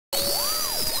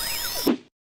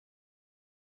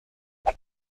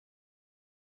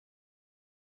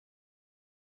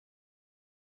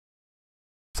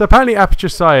So apparently Aperture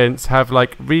Science have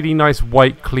like really nice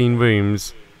white clean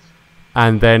rooms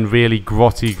and then really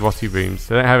grotty rooms.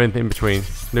 They don't have anything in between.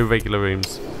 No regular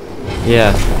rooms.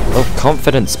 Yeah. Oh,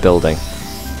 confidence building.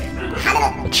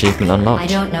 Achievement unlocked. I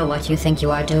don't know what you think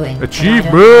you are doing.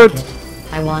 Achievement!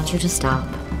 I want you to stop.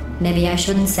 Maybe I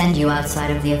shouldn't send you outside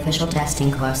of the official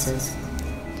testing courses.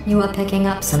 You are picking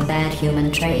up some bad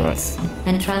human traits. Right.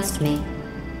 And trust me,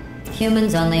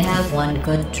 humans only have one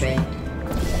good trait.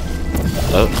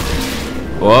 Oh.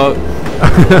 Whoa.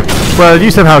 Well, you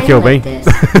somehow killed me. It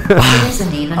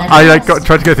isn't even a I like test.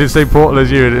 tried to go through the same portal as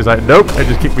you, and it was like, nope, it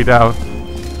just kicked me down.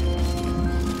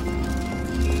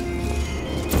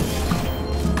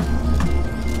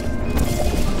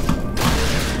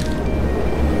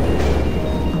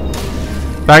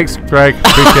 Thanks, Greg.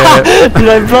 Appreciate it. Did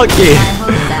I block you? I hope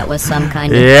that was some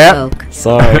kind of Yep. joke.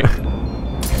 Sorry.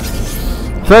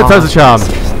 Third time's a charm.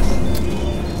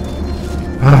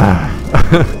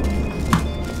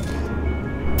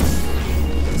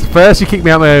 So first you kick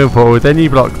me out my own portal, then you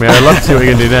block me. I'd love to see what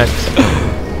you're going to do next.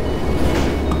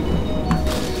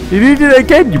 You did it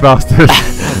again, you bastard.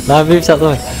 No, I moved out the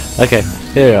way. Okay,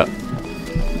 here we are.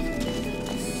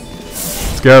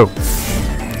 Let's go.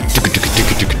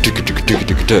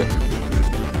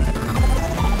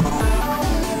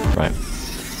 Right.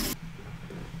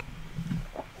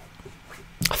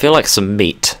 I feel like some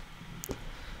meat.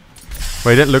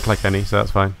 Well, you didn't look like any, so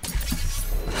that's fine.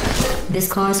 This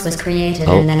course was created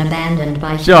Oh. and then abandoned by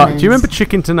humans. Yeah, do you remember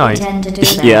Chicken Tonight? They tend to do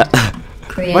that. Yeah.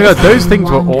 Create My god, those something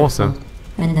things were wonderful awesome.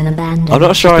 And then abandoned. I'm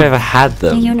not sure I ever had Do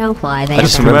them. you know why they I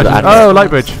just abandoned remember the Oh,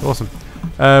 advert. Lightbridge, awesome.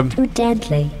 Too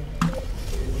deadly.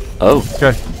 Oh.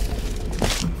 Okay.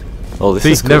 Oh, this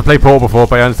See, is cool. never played Portal before,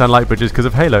 but I understand Lightbridges because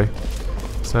of Halo.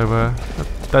 So,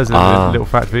 that's a little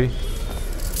fact for you.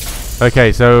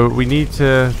 Okay, so we need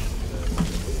to...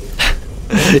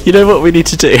 You know what we need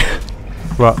to do?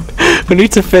 What? We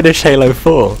need to finish Halo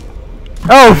 4.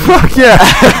 Oh, fuck yeah!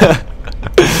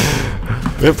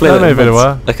 We'll play That that may have been a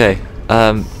while. Okay.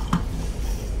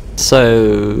 So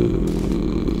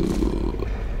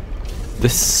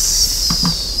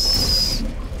this.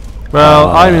 Well,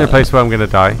 I'm in a place where I'm going to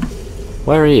die.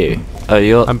 Where are you? Oh,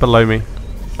 you're. I'm below me.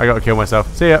 I got to kill myself.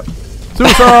 See ya.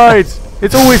 Suicide!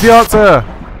 It's always the answer!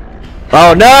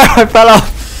 Oh no! I fell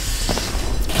off.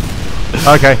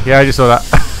 Okay, yeah, I just saw that.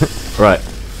 Right.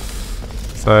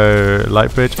 So,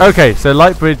 Lightbridge. Okay, so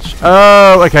Lightbridge.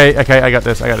 Oh, okay, I got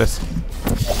this.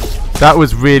 That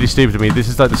was really stupid of me. This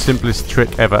is like the simplest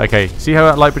trick ever. Okay, see how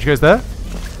that Lightbridge goes there?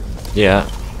 Yeah.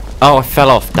 Oh, I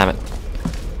fell off. Damn it.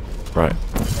 Right.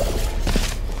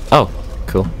 Oh,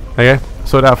 cool. There you go.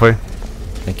 Sort it out for you.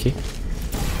 Thank you.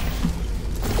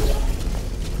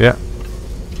 Yeah.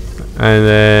 And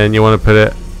then you want to put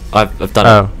it. I've done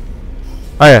Oh.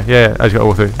 Oh yeah. I just got to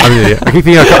walk through. I'm an idiot. I keep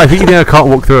thinking I can't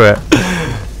walk through it.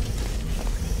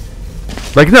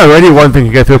 Like no, only one thing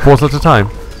can go through a portal at a time.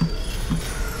 it.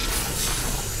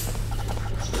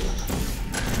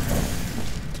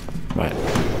 Right.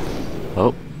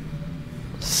 Oh.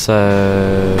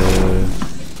 So.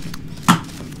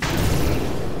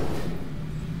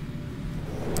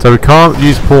 So we can't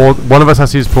use portal. One of us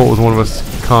has to use portals. One of us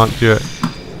can't do it.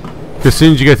 As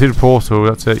soon as you go through the portal,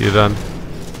 that's it. You're done.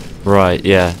 Right.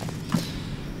 Yeah.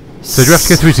 So do you have to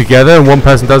go through together, and one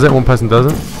person does it, and one person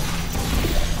doesn't?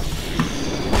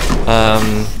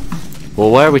 Well,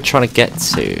 where are we trying to get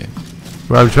to?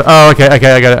 Well, oh, okay, I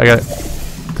got it.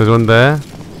 There's one there.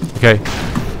 Okay.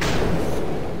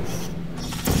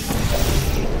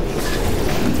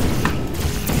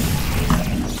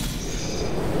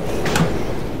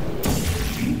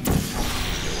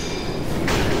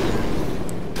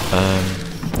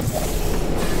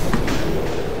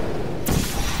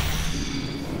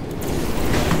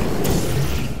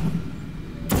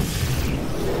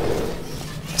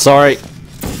 Sorry.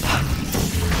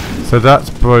 So that's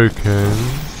broken.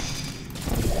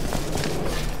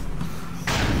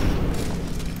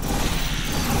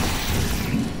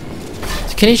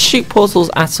 Can you shoot portals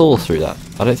at all through that?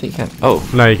 I don't think you can. Oh,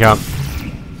 No, you can't.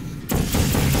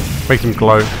 Make them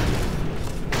glow.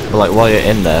 but like while you're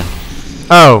in there.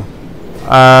 Oh.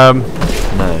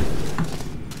 No.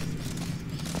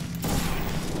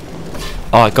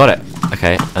 Oh, I got it.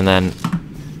 Okay, and then.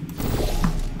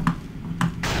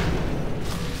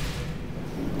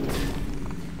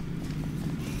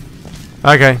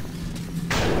 Okay.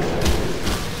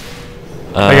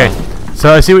 Okay.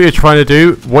 So I see what you're trying to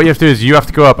do. What you have to do is you have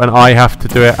to go up, and I have to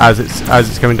do it as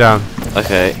it's coming down.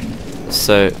 Okay.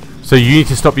 So. So you need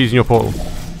to stop using your portal.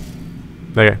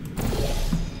 There you go.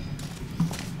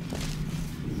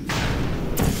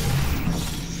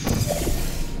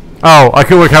 Oh, I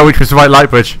couldn't work out which was the right light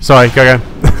bridge. Sorry, go again.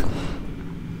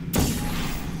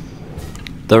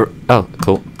 Oh,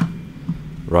 cool.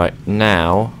 Right,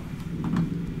 now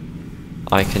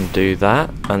I can do that,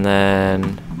 and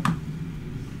then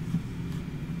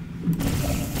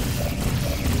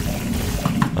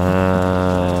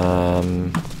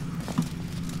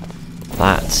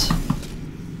that.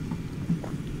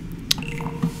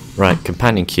 Right,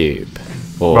 companion cube.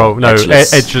 Or Oh no,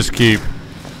 edgeless. edgeless cube.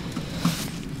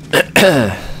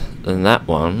 And that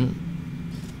one.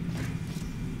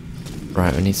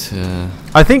 Right, we need to.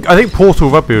 I think portal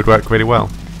rugby would work really well.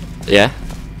 Yeah.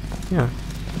 Yeah.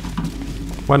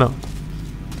 Why not?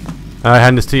 I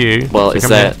hand this to you. Well, so is come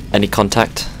there here. any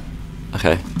contact?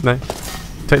 Okay. No.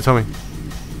 Take Tommy.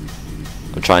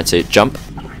 I'm trying to jump.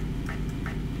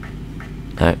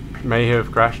 No. May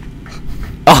have crashed.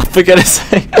 Oh, for goodness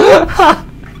sake.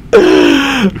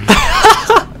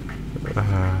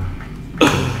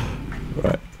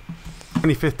 Right.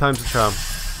 25th time's the charm.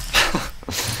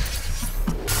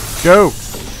 Go!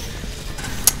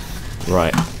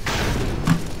 Right.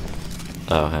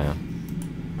 Oh, hang on.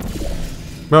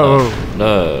 Oh,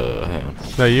 No, hang on.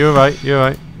 no, you're right, you're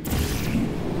right.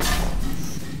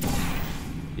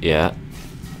 Yeah.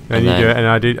 And you do it, and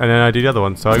I do, and then I do the other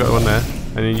one. So I got the one there,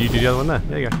 and then you do the other one there.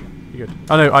 There you go. You're good.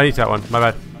 Oh no, I need that one. My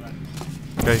bad.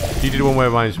 Okay, you do the one where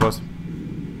mine was.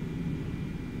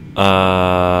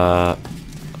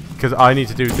 Because I need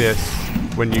to do this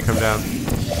when you come down.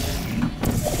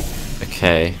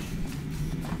 Okay.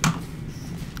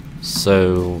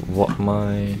 So, what am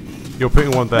I... You're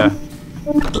putting one there.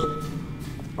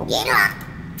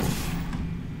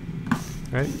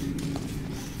 Right?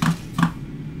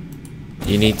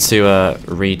 You need to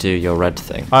redo your red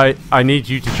thing. I need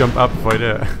you to jump up before I do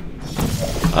it.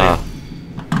 Ah.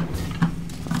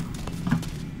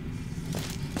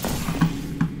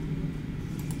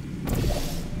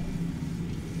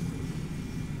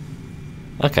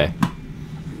 Okay.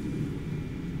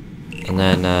 And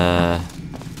then,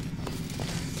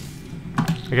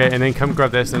 Okay, and then come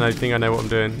grab this, and I think I know what I'm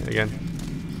doing again.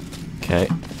 okay.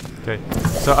 Okay,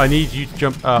 so I need you to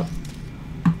jump up.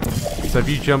 So if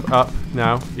you jump up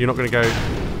now, you're not going to go.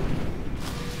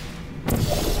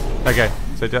 Okay,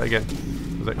 so do that again.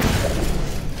 Was it?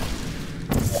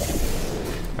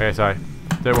 Okay, sorry.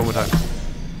 Do it one more time.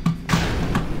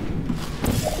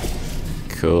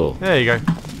 Cool. There you go.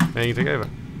 Now you can take over.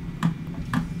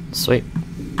 Sweet.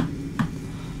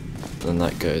 And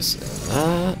that goes.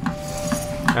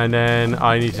 And then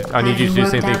I need you to do the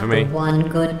same thing for me. One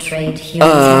good trait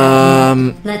humans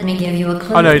have. Let me give you a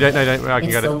clue. Oh no, don't. I can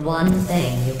It's get the it. one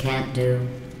thing you can't do.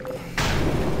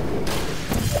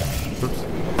 Oops.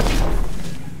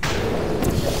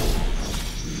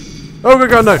 Oh my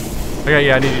god, no! Okay,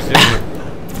 yeah, I need you to do it.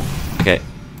 Okay.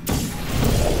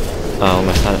 Oh,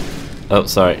 almost had it. Oh,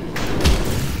 sorry.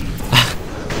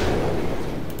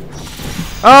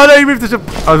 Oh no, you moved it up!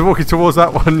 I was walking towards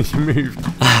that one, you moved.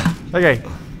 Okay,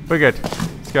 we're good.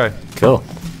 Let's go. Cool.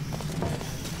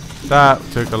 That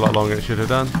took a lot longer than it should have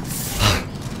done.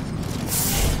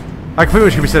 I pretty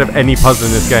much could be said of any puzzle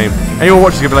in this game. Anyone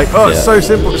watching is gonna be like, oh, it's so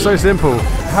simple, it's so simple.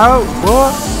 How?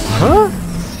 What? Huh?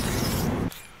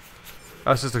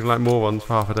 That's just looking like morons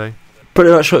for half a day.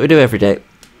 Pretty much what we do every day.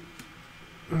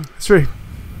 It's true.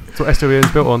 That's what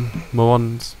SWN's built on.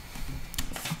 Morons.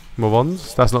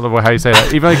 Morons? That's not the way how you say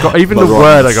that. Even the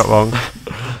word I got wrong.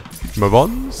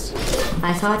 Morons?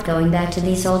 I thought going back to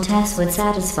these old tests would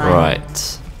satisfy you.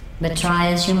 Right. But try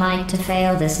as you might to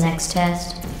fail this next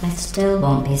test, I still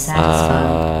won't be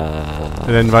satisfied.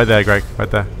 And then right there, Greg. Right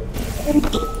there.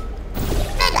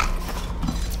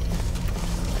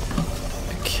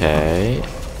 Okay.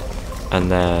 And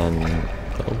then...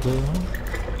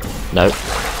 Nope.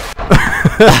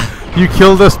 You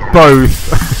killed us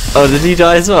both. Oh, did he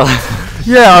die as well?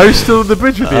 Yeah, I was still on the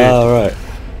bridge with you. Oh, right.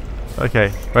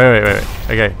 Okay. Wait.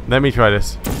 Okay, let me try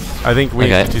this. I think we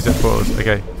need to do set portals.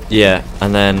 Okay. Yeah,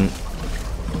 and then...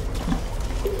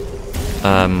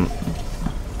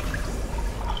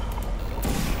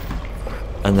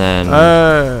 And then...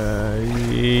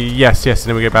 Yes, and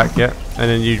then we go back, yeah. And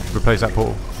then you replace that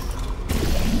portal.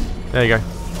 There you go.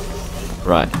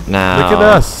 Right, now... Look at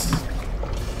us!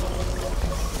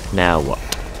 Now what?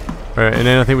 Right, and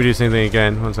then I think we do the same thing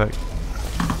again. One sec.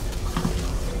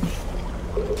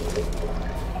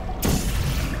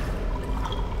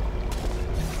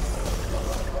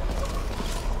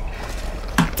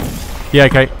 Yeah,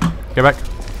 okay. Go back.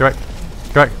 Go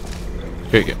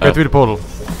through the portal.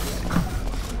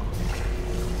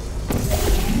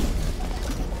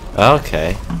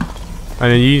 Okay.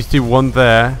 And then you need to do one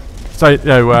there. Sorry,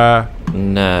 no,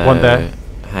 No. one there.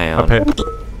 Hang on. Up here.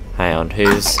 around.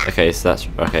 Who's okay? So that's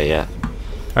okay. Yeah.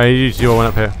 I need you to do one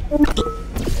up here.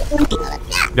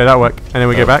 Yeah, that'll work. And then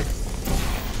we go back.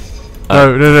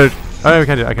 No, no, no. Oh, we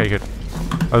can do it. Okay, good.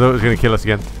 I thought it was going to kill us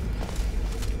again.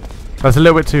 That's a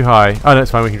little bit too high. Oh, no,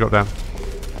 it's fine. We can drop down.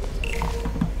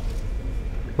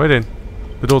 Wait in.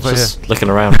 The door's right here. Just looking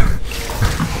around.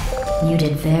 You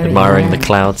did very Admiring well. the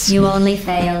clouds. You only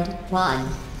failed 1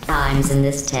 times in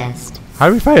this test. How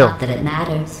did we fail? Not that it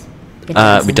matters. It We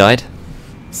doesn't. died.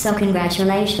 So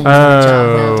congratulations on a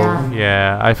job well Oh, done.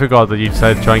 yeah. I forgot that you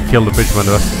decided to try and kill the bridge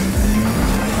under us.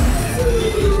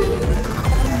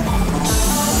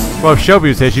 Well, if Shelby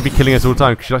was here, she'd be killing us all the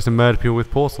time because she likes to murder people with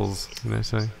portals. You know,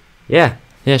 so. Yeah.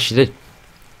 Yeah, she did.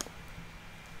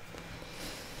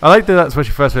 I like that that's what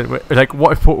she first went. Like,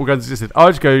 what if portal guns existed? I'd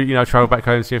just go, you know, travel back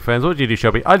home, see your friends. What do you do,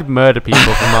 Shelby? I'd murder people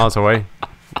from miles away.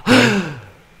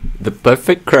 The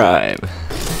perfect crime.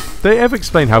 They ever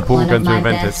explain how portal One of guns were my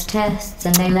invented? best tests,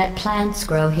 and they let plants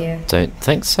grow here. Don't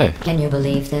think so. Can you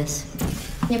believe this?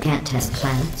 You can't test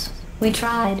plants. We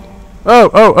tried. Oh,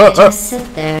 oh, They oh, oh. just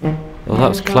sit there. Well, that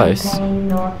was Neither close. pain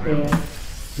nor fear.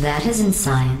 That isn't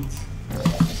science.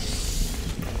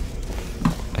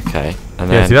 Okay, and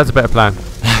Yeah, then see, that's a better plan.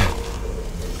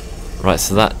 right.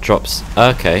 So that drops.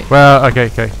 Okay. Well, okay,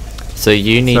 okay. So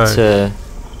you need So- to.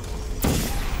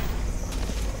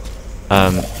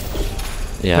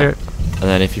 Yeah. Here. And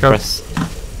then if you Go. press.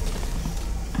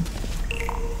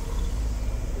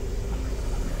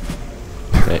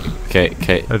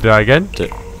 Okay. Do that again.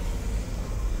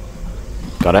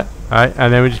 Got it. Alright,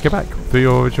 and then we just get back through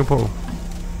your original portal.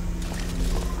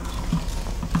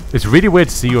 It's really weird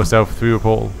to see yourself through a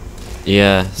portal.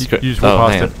 Yeah. You just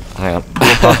walk past hang it. on. Hang on.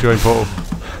 Walk past your own portal.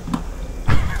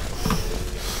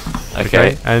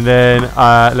 Okay. And then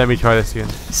let me try this again.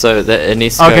 So it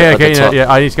needs to go Okay, at okay, the yeah, top.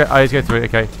 yeah. I need to go through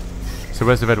it. Okay. So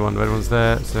where's the red one? The red one's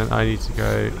there. So then I need to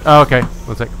go. Oh, okay.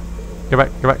 1 sec. Go back.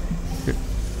 Go back.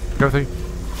 Go through.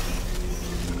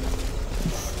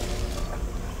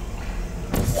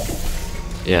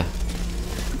 Yeah.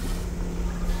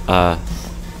 How?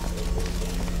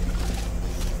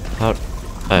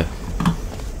 Oh.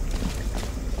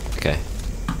 Okay.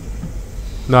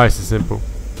 Nice and simple.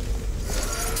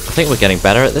 I think we're getting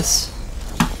better at this.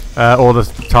 Or the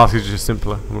task is just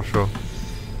simpler. I'm not sure.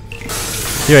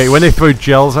 Anyway, when they throw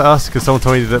gels at us, because someone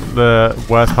told me that the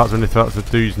worst part's when they throw out the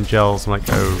dudes and gels. I'm like,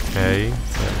 okay.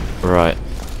 So. Right.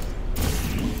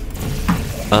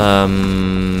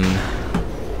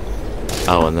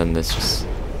 Oh, and then there's just.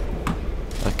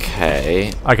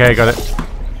 Okay. Okay, I got it.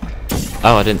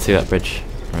 Oh, I didn't see that bridge.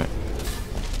 Right.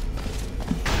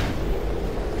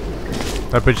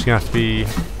 That bridge is gonna have to be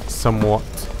somewhat.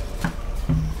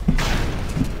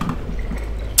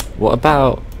 What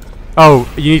about?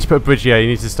 Oh, you need to put a bridge. Yeah, you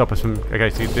need to stop us from. Okay,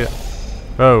 so you do it.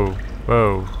 Whoa,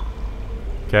 whoa.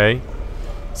 Okay.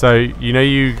 So you know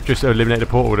you just eliminated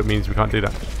the portal. That means we can't do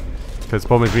that. Because the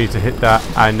problem is we need to hit that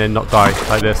and then not die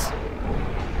like this.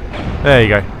 There you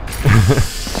go. Right.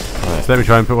 So let me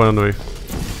try and put one on the roof.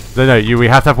 No, we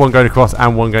have to have one going across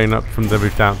and one going up from the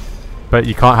roof down. But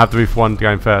you can't have the roof one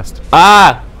going first.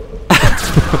 Ah!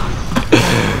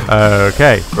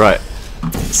 Okay. Right.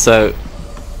 So.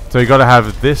 So you got to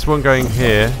have this one going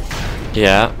here,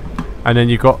 Yeah. and then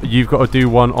you've got to do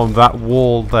one on that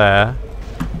wall there,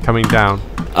 coming down.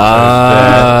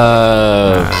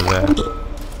 Oh. And there.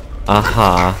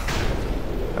 Uh-huh.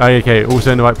 Oh, okay.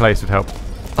 Also in the right place would help.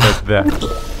 So there.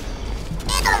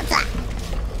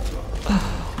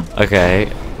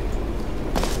 Okay.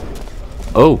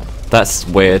 Oh, that's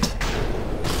weird.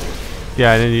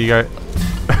 Yeah, and then you go.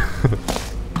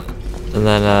 And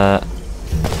then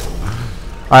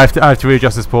I have to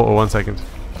readjust this portal. 1 second.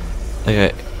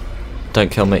 okay. Don't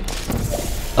kill me.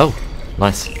 Oh,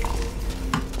 nice.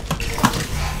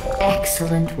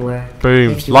 Excellent work.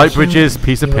 Boom. If you Light were bridges, human,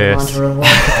 piece of you would piss. want a reward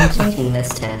for completing this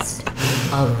test.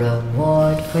 A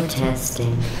reward for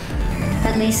testing.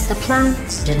 At least the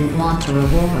plants didn't want a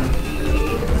reward.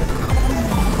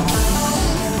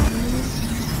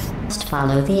 Just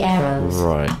follow the arrows.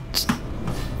 Right.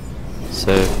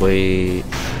 So if we.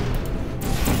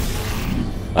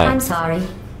 I'm Oh. sorry.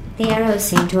 The arrows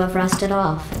seem to have rusted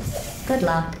off. Good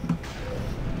luck.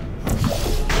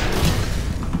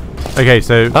 Okay,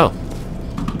 so Oh.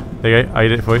 there you go. I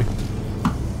did it for you.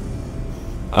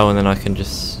 Oh, and then I can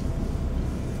just.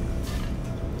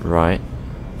 Right.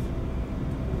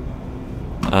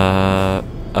 Oh,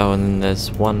 and then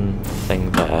there's one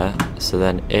thing there. So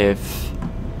then if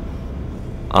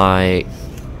I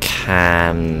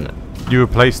can. You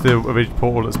replace the original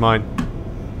portal that's mine.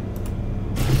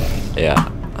 Yeah.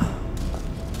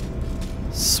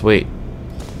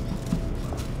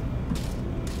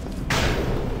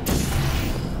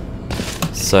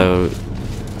 So,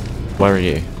 where are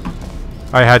you?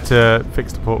 I had to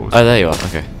fix the portals. Oh, there you are.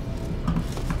 Okay.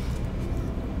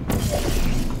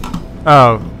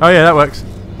 Oh yeah, that works.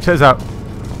 Check this out.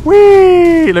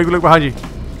 Whee! Look behind you.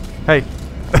 Hey.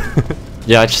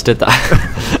 Yeah, I just did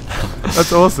that.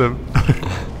 That's awesome.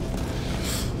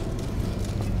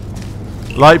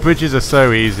 Light bridges are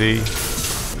so easy.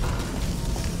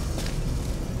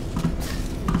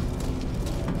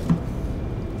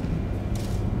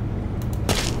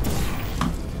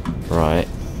 Right,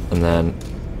 and then...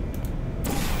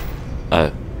 Oh.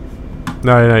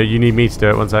 No, you need me to do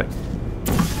it. One sec.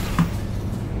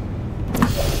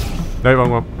 No,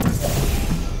 wrong one.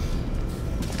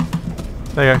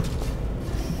 There you go.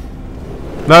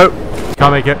 No!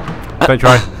 Can't make it. Don't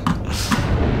try.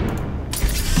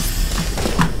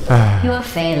 Your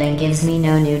failing gives me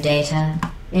no new data.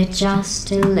 It just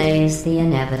delays the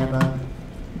inevitable.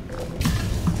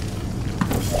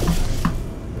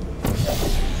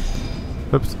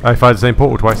 Oops, I fired the same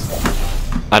portal twice.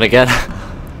 And again.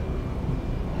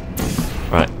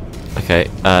 Right. Okay,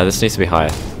 this needs to be higher.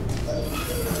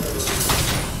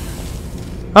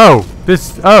 Oh!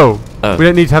 Oh! Oh. We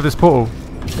don't need to have this portal.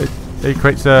 It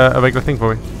creates a regular thing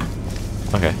for me.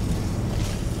 Okay.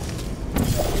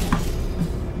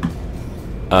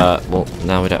 Well,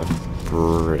 now we don't have a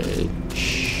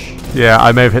bridge. Yeah,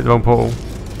 I may have hit the wrong portal.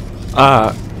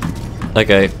 Ah!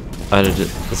 Okay, I did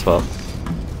it as well.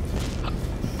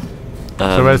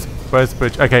 So where's the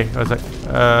bridge? Okay, I was like,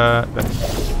 there.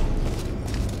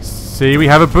 See, we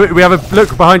have a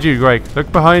look behind you, Greg.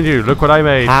 Look behind you. Look what I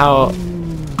made. How?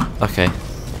 Okay.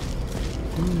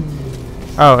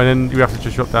 Oh, and then you have to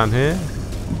just drop down here.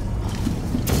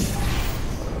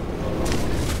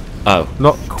 Oh.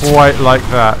 Not quite like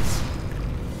that.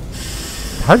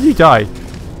 How did you die?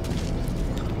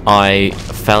 I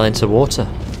fell into water.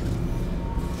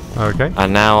 Okay.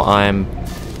 And now I'm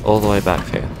all the way back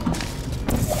here.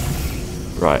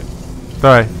 Right.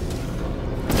 Sorry.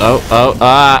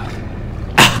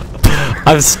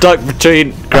 I'm stuck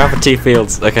between gravity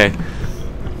fields. Okay.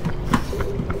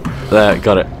 There,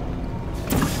 got it.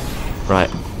 Right.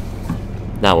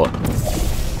 Now what?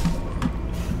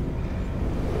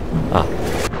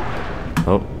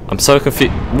 Oh, I'm so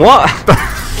confused. What?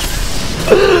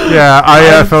 Yeah,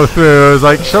 I fell through. I was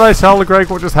like, shall I tell Greg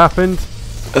what just happened?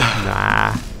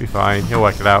 Nah, be fine. He'll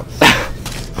work it out.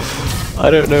 I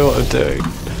don't know what I'm doing.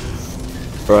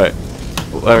 Right.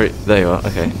 There you are.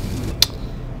 Okay.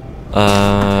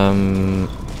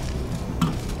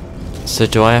 So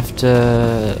do I have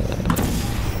to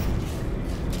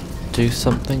do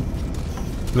something?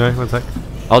 No, one sec.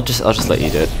 I'll just let you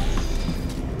do it.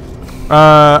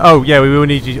 Oh yeah, we will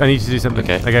need you. I need to do something.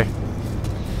 Okay. Okay.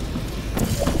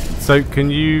 So can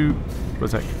you? One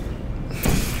sec.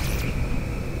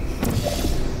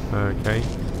 Okay.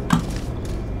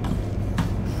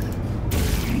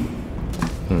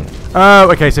 Oh,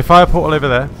 okay. So fire portal over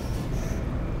there.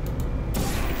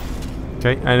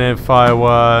 Okay, and then fire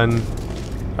one.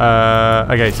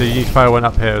 Okay, so you need to fire one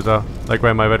up here as well, like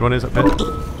where my red one is up here.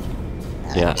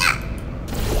 Yeah.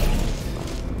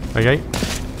 Okay.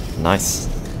 Nice.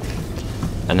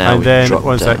 And now And then drop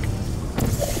one down. sec.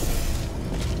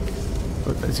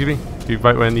 Oh, excuse me. You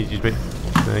right where I need you to be.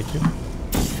 Thank you.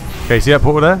 Okay, see that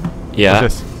portal there? Yeah.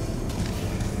 What's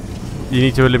this? You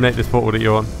need to eliminate this portal that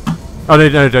you're on. Oh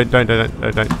no, don't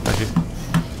actually.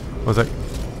 One sec.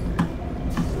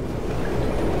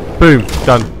 Boom,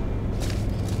 done.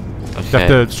 Okay. You have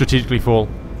to strategically fall.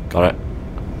 Got it.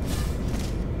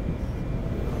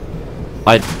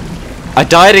 I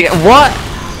died again. What?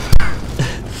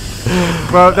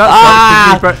 Well,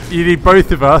 that's not, you need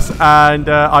both of us, and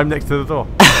I'm next to the door.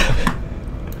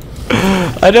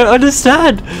 I don't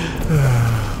understand.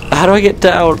 How do I get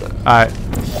down? Alright.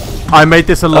 I made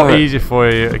this a lot Alright. easier for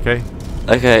you, okay?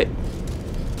 Okay.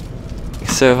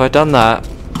 So if I done that,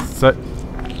 So,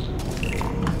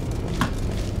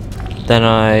 then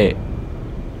I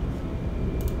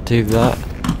do that.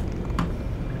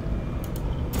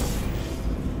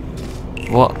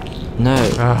 What? No.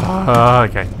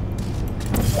 okay.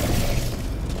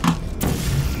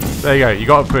 There you go, you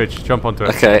got a bridge, jump onto it.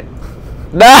 Okay.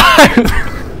 No!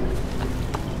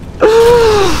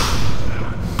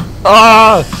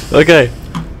 Ah! Okay.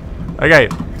 Okay,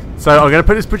 so I'm going to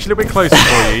put this bridge a little bit closer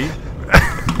for you.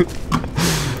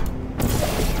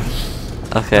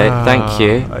 Okay, thank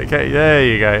you. Okay, there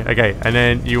you go. Okay, and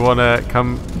then you want to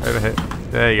come over here.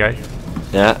 There you go.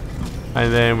 Yeah.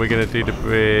 And then we're going to do the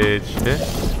bridge here.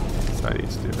 So I need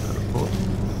to do another port.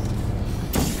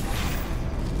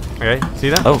 Okay, see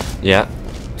that? Oh, yeah.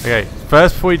 Okay,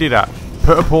 first before you do that,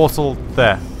 put a portal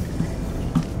there.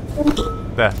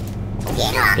 there.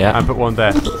 Yeah. And put one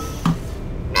there.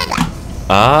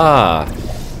 Ah.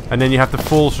 And then you have to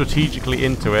fall strategically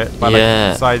into it by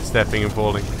like sidestepping and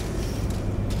falling.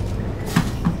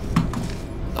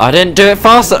 I didn't do it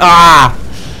faster. Ah.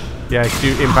 Yeah, because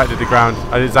you impacted the ground.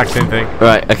 I did the exact same thing.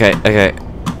 Right. Okay. Okay.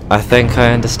 I think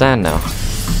I understand now.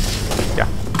 Yeah.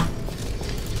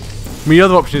 I mean, the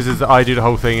other option is that I do the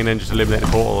whole thing and then just eliminate the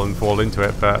portal and fall into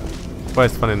it, but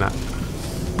where's the fun in that?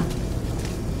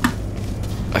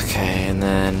 Okay, and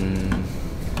then...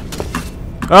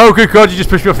 Oh, good God, you just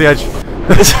pushed me off the edge.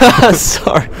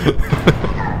 Sorry.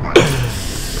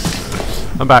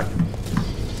 I'm back.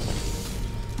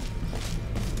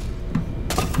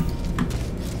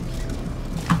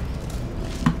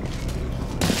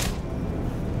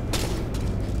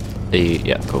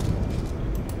 Yeah, cool.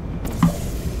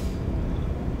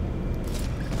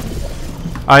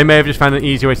 I may have just found an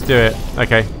easier way to do it.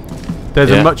 Okay.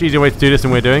 There's a much easier way to do this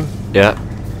than we're doing. Yeah.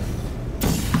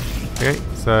 Okay,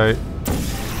 so...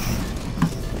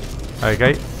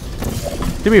 Okay.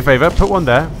 Do me a favour, put one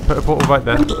there. Put a portal right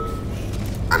there.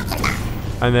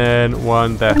 And then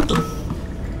one there.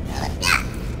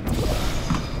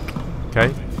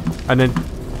 Okay. And then...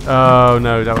 Oh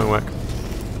no, that won't work.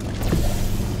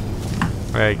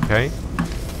 Okay.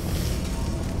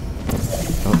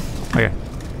 Oh. Okay.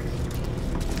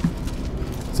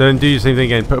 So then do the same thing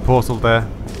again. Put a portal there.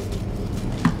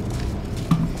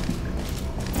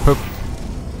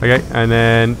 Okay, and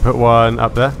then put one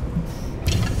up there.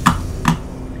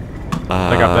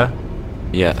 Like up there.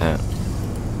 Yeah.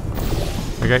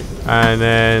 Okay, and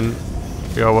then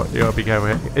you gotta be careful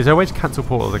here. Is there a way to cancel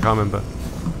portals? I can't remember.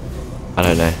 I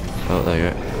don't know. Oh, there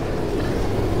you go.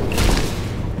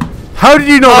 How did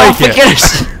you not make it?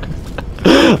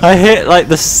 I hit like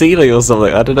the ceiling or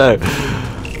something. I don't know.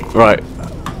 Right.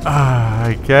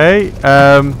 Okay.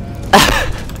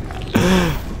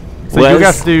 So you're gonna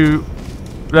have to do.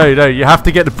 No, you have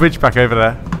to get the bridge back over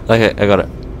there. Okay, I got it.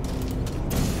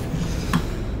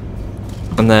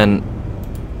 And then...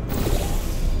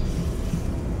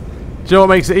 Do you know what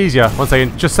makes it easier? One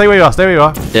second. Just stay where you are. Stay where you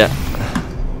are. Yeah.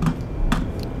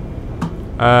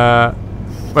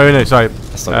 Wait, no, sorry.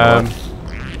 That's not gonna work.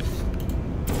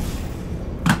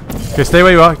 Okay, stay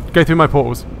where you are. Go through my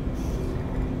portals.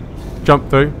 Jump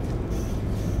through.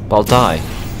 But I'll die.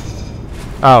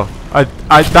 Oh,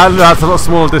 that's a lot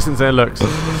smaller distance than it looks.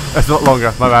 That's a lot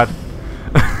longer. My bad.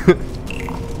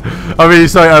 I'm really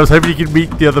sorry. I was hoping you could meet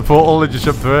the other portal and just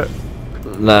jump through it.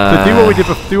 Nah. So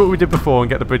do what we did before and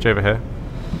get the bridge over here.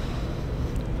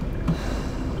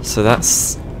 So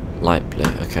that's light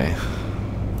blue. Okay.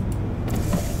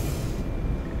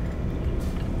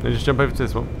 Then just jump over to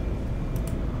this one.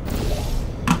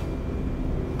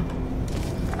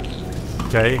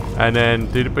 Okay, and then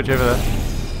do the bridge over there.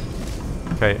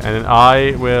 Okay, and then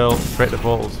I will create the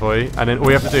portals for you. And then all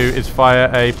you have to do is fire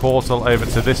a portal over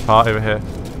to this part over here.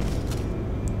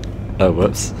 Oh,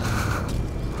 whoops.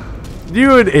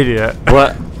 You're an idiot.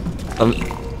 What?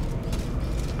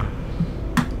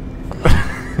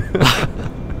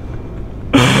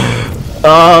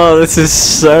 Oh, this is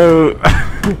so...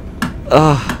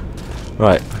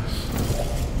 Right.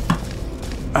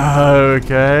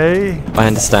 Okay. I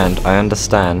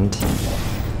understand.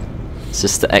 It's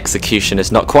just the execution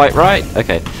is not quite right.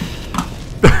 Okay.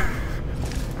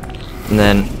 And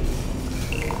then...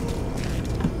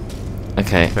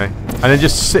 Okay. And then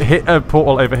just hit a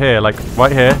portal over here, like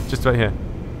right here, just right here.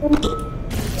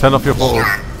 Turn off your portal.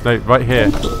 No, right here.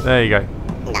 There you go.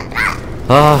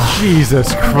 Oh.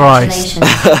 Jesus Christ.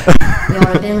 Your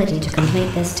ability to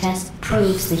complete this test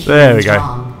proves the There we humans go.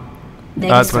 wrong. They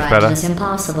That's much described better. it as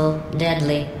impossible,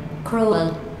 deadly,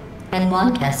 cruel, and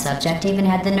one test subject even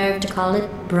had the nerve to call it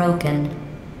broken.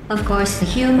 Of course, the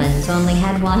humans only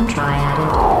had one try at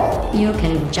it. You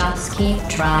can just keep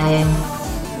trying.